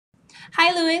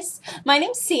Hi, Louis. My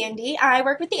name's Sandy. I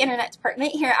work with the Internet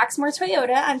Department here at Oxmoor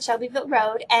Toyota on Shelbyville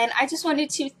Road, and I just wanted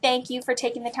to thank you for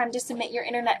taking the time to submit your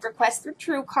Internet request through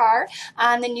TrueCar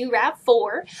on the new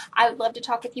RAV4. I would love to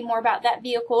talk with you more about that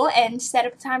vehicle and set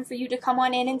up a time for you to come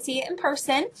on in and see it in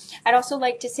person. I'd also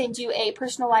like to send you a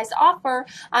personalized offer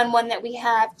on one that we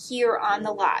have here on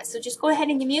the lot. So just go ahead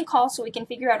and give me a call so we can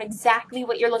figure out exactly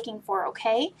what you're looking for,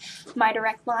 okay? My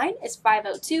direct line is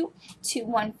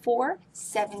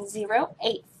 502-214-7085,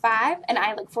 and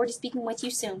I look forward to speaking with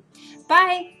you soon.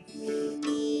 Bye!